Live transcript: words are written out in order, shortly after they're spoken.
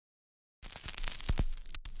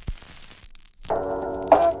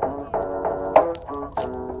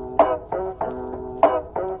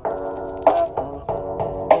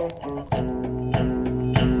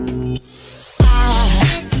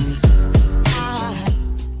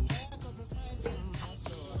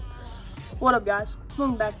What up, guys?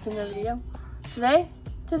 Welcome back to another video.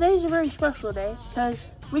 Today's a very special day because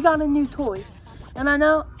we got a new toy. And I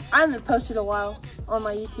know I haven't posted a while on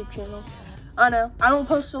my YouTube channel. I know I don't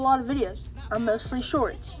post a lot of videos. I'm mostly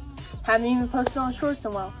shorts. Haven't even posted on shorts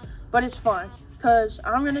in a while, but it's fine because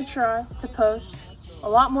I'm gonna try to post a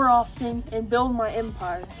lot more often and build my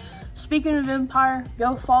empire. Speaking of empire,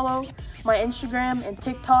 go follow my Instagram and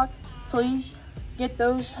TikTok. Please get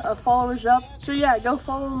those followers up. So yeah, go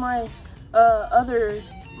follow my other,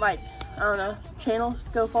 channels.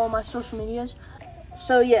 Go follow my social medias.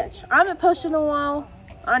 So yes, I haven't posted in a while.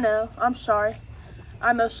 I know, I'm sorry.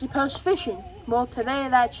 I mostly post fishing. Well, today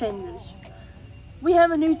that changes. We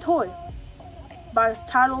have a new toy. By the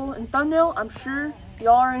title and thumbnail, I'm sure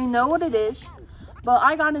y'all already know what it is. But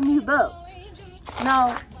I got a new bow.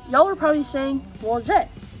 Now, y'all are probably saying, well, Jet,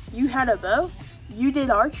 you had a bow? You did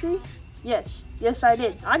archery? Yes, I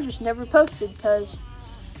did. I just never posted because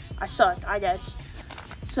I suck, I guess.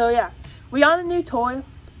 So yeah, we got a new toy,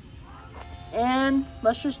 and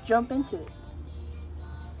let's just jump into it.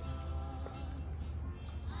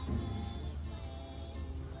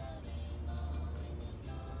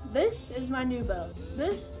 This is my new bow.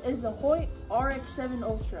 This is the Hoyt RX-7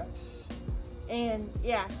 Ultra. And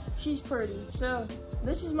yeah, she's pretty. So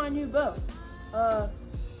this is my new bow.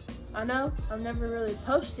 I know I've never really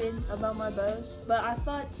posted about my bows, but I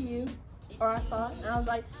thought and I was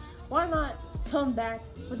like, why not come back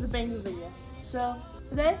with a banger video? So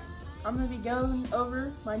today I'm gonna be going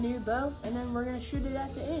over my new bow, and then we're gonna shoot it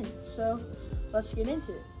at the end. So let's get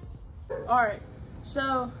into it. Alright,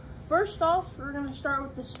 so first off, we're gonna start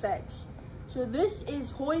with the specs. So this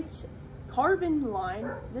is Hoyt's carbon line.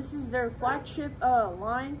 This is their flagship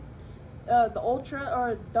line. The Ultra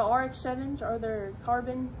or the RX-7s are their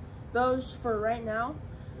carbon bows for right now.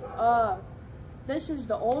 This is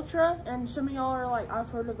the Ultra, and some of y'all are like, I've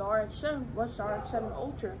heard of the RX-7. What's the RX-7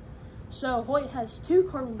 Ultra? So Hoyt has two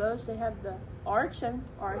carbon bows. They have the RX-7,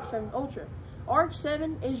 RX-7 Ultra.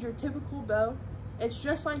 RX-7 is your typical bow. It's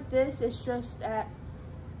just like this. It's just at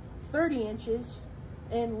 30 inches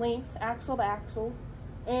in length, axle to axle.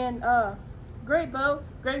 And great bow,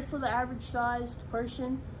 great for the average sized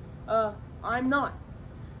person. I'm not.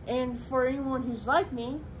 And for anyone who's like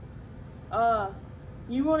me,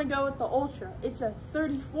 you want to go with the Ultra. It's a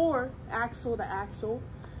 34 axle to axle,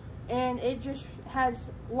 and it just has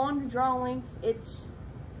longer draw length. It's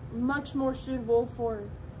much more suitable for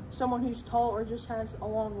someone who's tall or just has a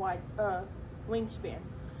long wide wingspan.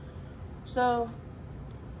 So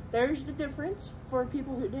there's the difference for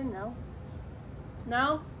people who didn't know.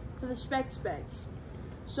 Now to the specs.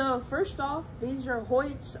 So first off, these are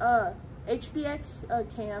Hoyt's HBX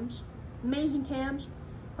cams. Amazing cams.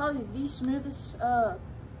 Probably the smoothest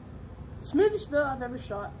bow I've ever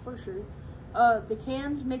shot, for sure. The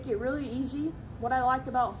cams make it really easy. What I like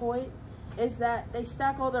about Hoyt is that they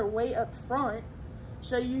stack all their weight up front,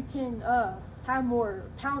 so you can have more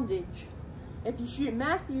poundage. If you shoot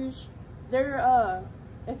Matthews, they're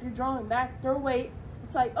if you're drawing back their weight,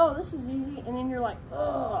 it's like, oh, this is easy, and then you're like,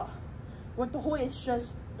 ugh. With the Hoyt, it's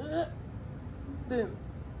just boom.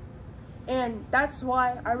 And that's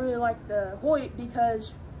why I really like the Hoyt,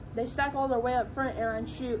 because they stack all their weight up front, and I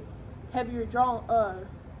shoot heavier draw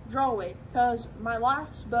weight. Because my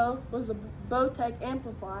last bow was a Bowtech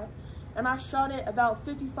Amplify, and I shot it about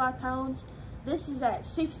 55 pounds. This is at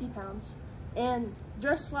 60 pounds, and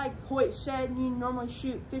just like Hoyt said, you normally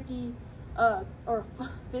shoot 55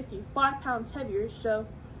 pounds heavier, so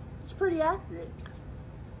it's pretty accurate.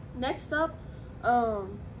 Next up, the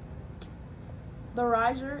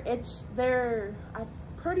riser. I'm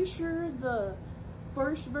pretty sure the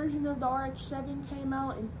first version of the RX-7 came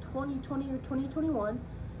out in 2020 or 2021.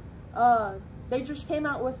 They just came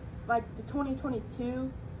out with like the 2022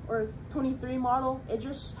 or 23 model. It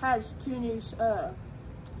just has two new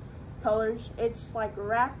colors. It's like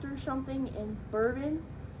Raptor something and Bourbon.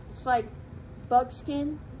 It's like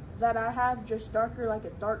buckskin that I have, just darker, like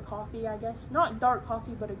a dark coffee, I guess. Not dark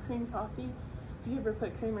coffee, but a cream coffee, if you ever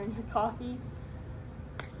put creamer in your coffee.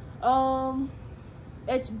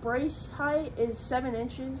 Its brace height is 7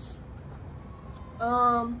 inches.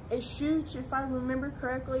 It shoots, if I remember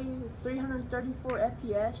correctly, 334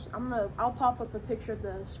 FPS. I'll pop up a picture of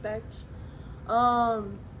the specs.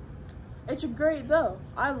 It's a great bow.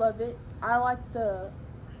 I love it. I like the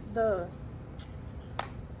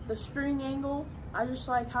string angle. I just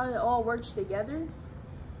like how it all works together.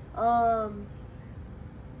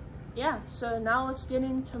 Yeah, so now let's get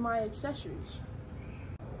into my accessories.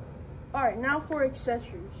 Alright, now for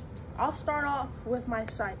accessories. I'll start off with my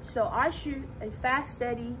sights. So I shoot a Fast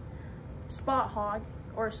Steady Spot Hog,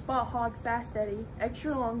 or a Spot Hog Fast Steady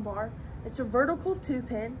extra long bar. it's a vertical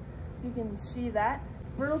 2-pin. If you can see that,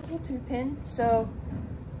 vertical 2-pin. So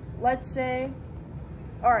let's say,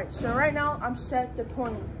 all right, so right now I'm set to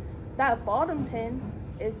 20. That bottom pin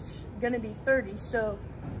is gonna be 30. So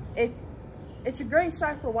it's a great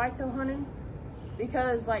sight for whitetail hunting,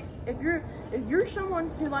 because like if you're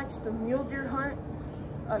someone who likes to mule deer hunt,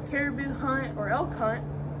 caribou hunt, or elk hunt,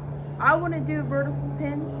 I wouldn't do a vertical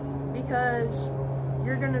pin because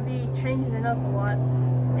you're gonna be changing it up a lot.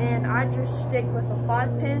 And I just stick with a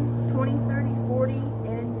 5-pin, 20, 30, 40,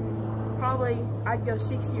 and probably I'd go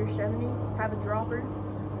 60 or 70, have a dropper.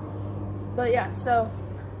 But yeah, so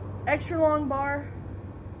extra long bar,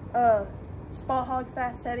 Spot Hog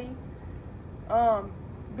Fast Teddy.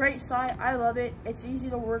 Great sight, I love it. It's easy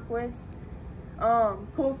to work with.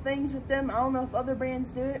 Cool things with them, I don't know if other brands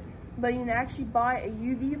do it, but you can actually buy a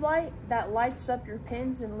UV light that lights up your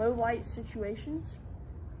pins in low light situations.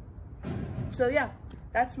 So yeah,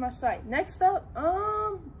 that's my sight. Next up,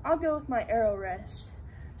 I'll go with my arrow rest.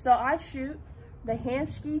 So I shoot the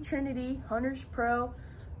Hamskea Trinity Hunters Pro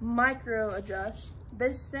Micro Adjust.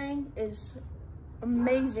 This thing is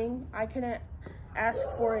amazing. I couldn't ask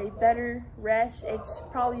for a better rest. It's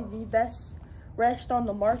probably the best rest on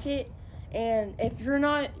the market. And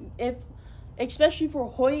especially for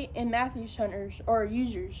Hoyt and Matthews hunters or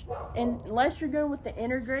users, unless you're going with the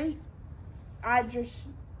integrate,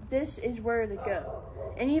 this is where to go.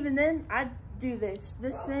 And even then, I do this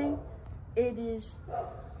thing, it is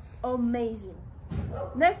amazing.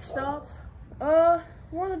 Next off,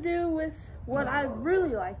 want to do with what I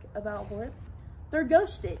really like about Hoyt, their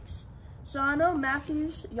ghost sticks. So I know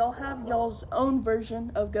Matthews, y'all have y'all's own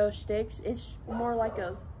version of ghost sticks. It's more like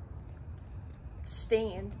a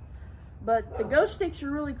stand, but the ghost sticks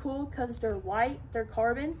are really cool because they're light, they're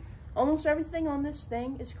carbon. Almost everything on this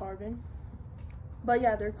thing is carbon, but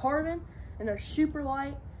yeah, they're carbon and they're super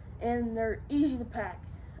light and they're easy to pack.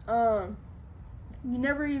 You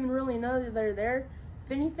never even really know that they're there.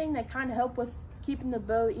 If anything, they kind of help with keeping the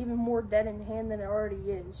bow even more dead in hand than it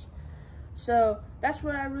already is. So that's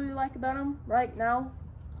what I really like about them. Right now,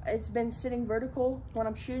 it's been sitting vertical when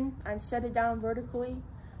I'm shooting. I set it down vertically.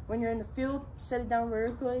 When you're in the field, set it down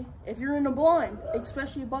vertically. If you're in a blind,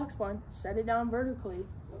 especially a box blind, set it down vertically.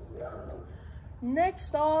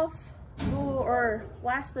 Next off, or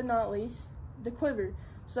last but not least, the quiver.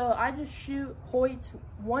 So I just shoot Hoyt's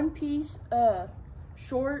one-piece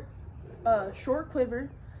short quiver.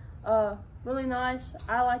 Really nice.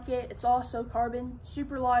 I like it. It's also carbon,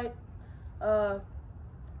 super light.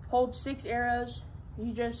 Holds 6 arrows.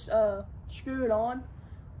 You just screw it on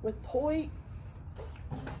with Hoyt.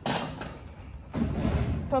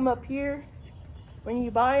 Come up here. When you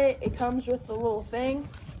buy it, it comes with a little thing.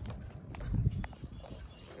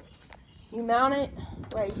 You mount it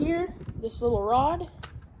right here, this little rod.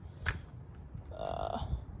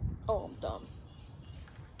 Oh, I'm dumb.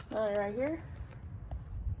 Mount it right here.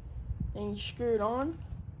 Then you screw it on.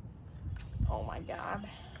 Oh my God.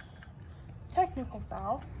 Technical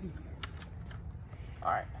foul.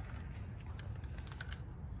 Alright.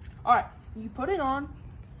 Alright, you put it on,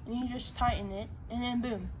 and you just tighten it, and then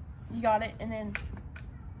boom, you got it, and then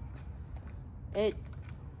it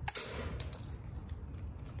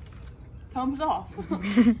comes off.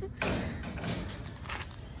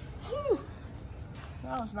 Whew.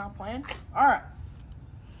 That was not planned. Alright.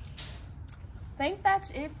 I think that's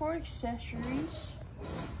it for accessories.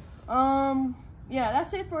 Yeah,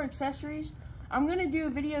 that's it for accessories. I'm gonna do a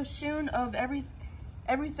video soon of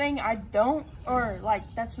everything I don't, or like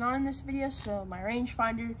that's not in this video. So my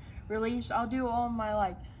rangefinder release, I'll do all my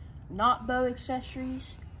like not bow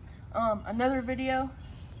accessories, another video.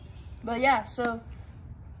 But yeah, so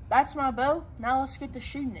that's my bow. Now let's get to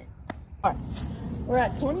shooting it. All right, we're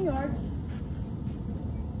at 20 yards.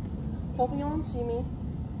 Hoping you don't see me,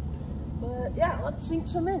 but yeah, let's sink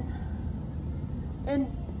some in.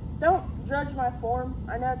 And don't judge my form.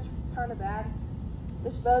 I know it's kind of bad.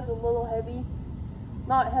 This bow's a little heavy.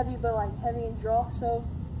 Not heavy, but like heavy in draw. So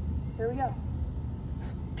here we go.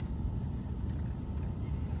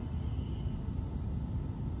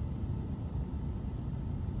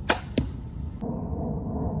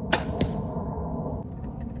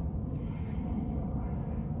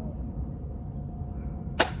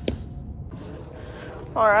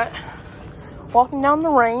 All right, walking down the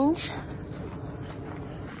range.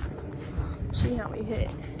 See how we hit.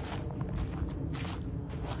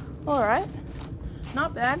 All right,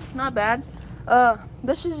 not bad, not bad.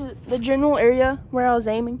 This is the general area where I was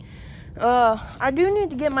aiming. I do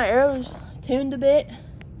need to get my arrows tuned a bit.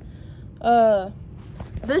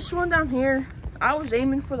 This one down here, I was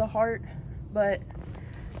aiming for the heart, but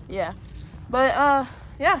yeah. But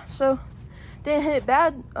yeah, so didn't hit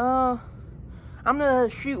bad. I'm gonna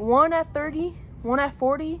shoot one at 30, one at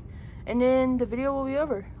 40, and then the video will be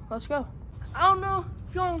over. Let's go. I don't know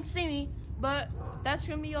if y'all can see me, but that's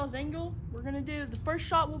gonna be y'all's angle. We're gonna do the first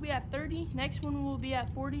shot will be at 30, next one will be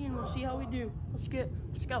at 40, and we'll see how we do. Let's go.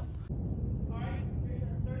 All right, here's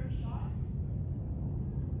our third shot.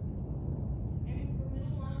 Aiming for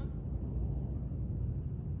middle line.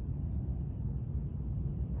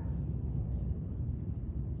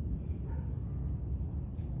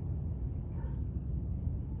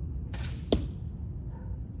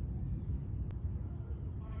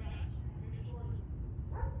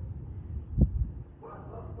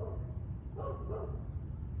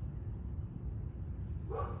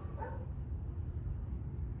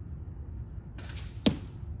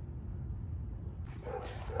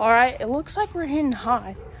 All right, it looks like we're hitting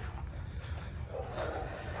high.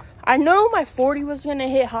 I know my 40 was gonna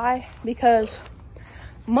hit high because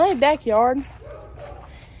my backyard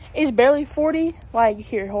is barely 40. Like,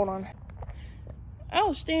 here, hold on. I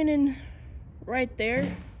was standing right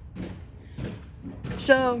there.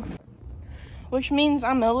 So, which means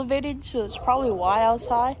I'm elevated, so it's probably why I was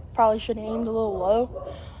high. Probably should have aimed a little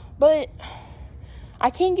low. But I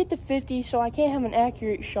can't get to 50, so I can't have an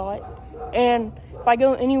accurate shot. And if I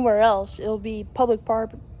go anywhere else, it'll be public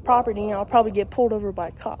property, and I'll probably get pulled over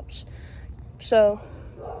by cops. So,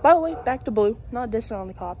 by the way, back to blue. Not dissing on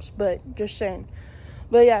the cops, but just saying.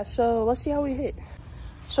 But yeah, so let's see how we hit.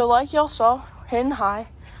 So like y'all saw, hitting high.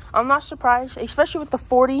 I'm not surprised, especially with the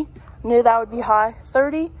 40. Knew that would be high.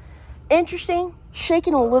 30, interesting.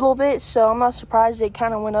 Shaking a little bit, so I'm not surprised it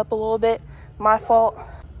kind of went up a little bit. My fault.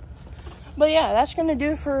 But yeah, that's going to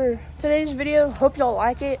do it for today's video. Hope y'all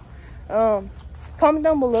like it. Comment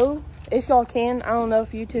down below if y'all can. I don't know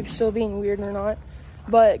if YouTube's still being weird or not,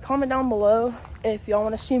 but comment down below if y'all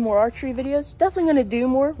want to see more archery videos. Definitely going to do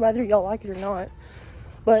more, whether y'all like it or not.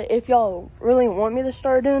 But if y'all really want me to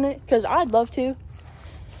start doing it, because I'd love to.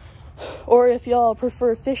 Or if y'all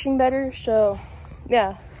prefer fishing better. So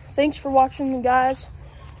yeah, thanks for watching, guys.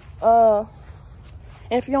 And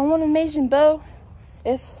if y'all want an amazing bow,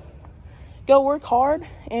 go work hard,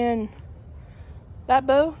 and that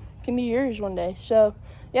bow can be yours one day. So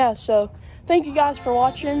yeah, so thank you guys for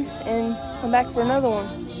watching, and come back for another one.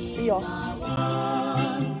 See y'all.